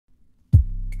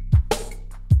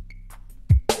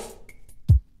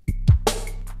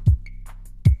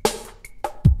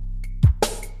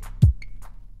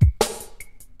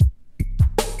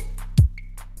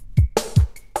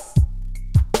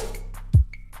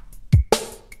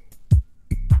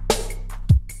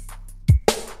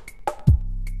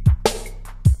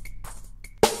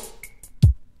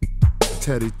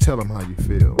Teddy, tell him how you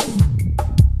feel.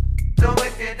 So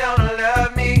if you don't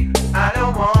love me, I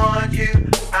don't want you,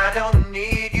 I don't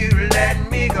need you, let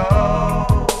me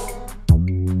go.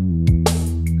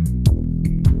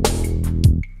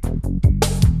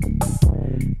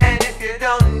 And if you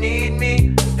don't need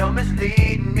me, don't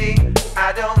mislead me,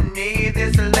 I don't need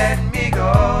this, let me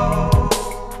go.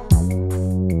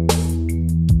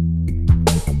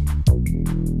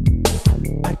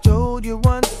 I told you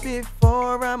once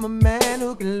before, I'm a man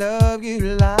who can love you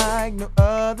like no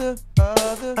other.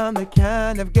 I'm the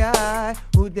kind of guy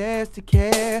who dares to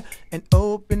care and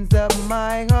opens up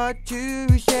my heart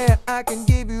to share. I can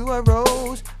give you a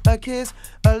rose, a kiss,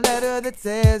 a letter that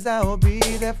says I will be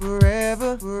there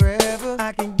forever, forever.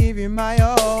 I can give you my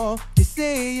all, you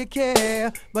say you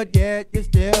care, but yet you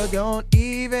still don't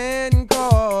even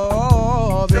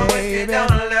call, baby. So if you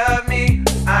don't love me,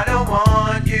 I don't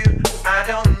want you, I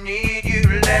don't need you,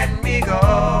 let me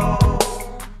go.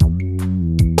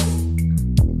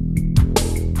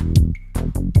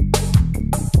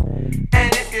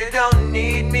 And if you don't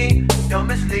need me, don't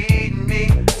mislead me,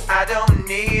 I don't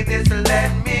need this,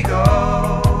 let me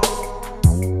go.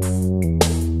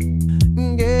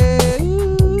 Yeah,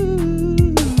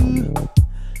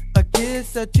 a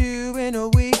kiss or two in a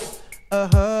week, a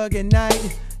hug at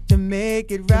night to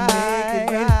make it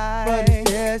right, but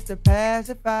it's just to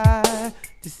pacify,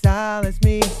 to silence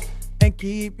me and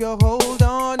keep your hold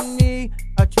on me.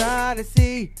 I try to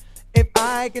see if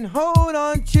I can hold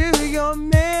on to your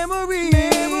memories.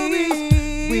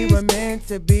 We were meant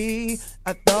to be,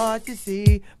 I thought you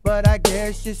see, but I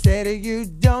guess you said you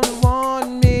don't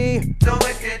want me. So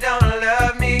if you don't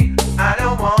love me, I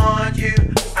don't want you,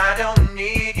 I don't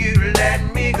need you,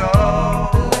 let me go.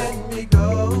 Let me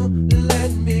go,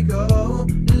 let me go,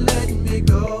 let me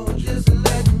go, just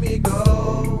let me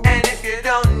go. And if you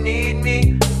don't need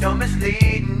me, don't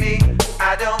mislead me,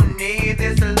 I don't need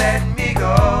this, let me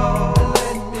go.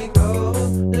 Let me go,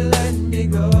 let me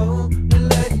go,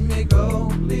 let me go,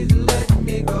 please let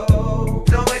me go.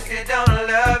 So if you don't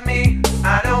love me,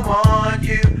 I don't want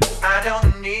you, I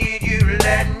don't need you,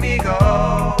 let me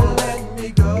go. Let me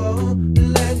go,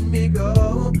 let me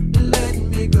go, let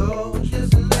me go,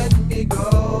 just let me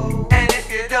go. And if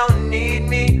you don't need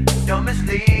me, don't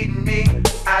mislead me,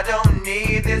 I don't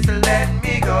need this, let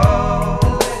me go.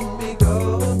 Let me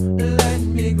go, let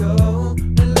me go,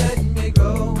 let me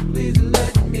go, please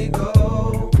let me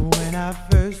go. When I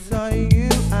first saw you,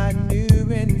 I knew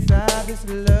inside this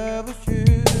love was true.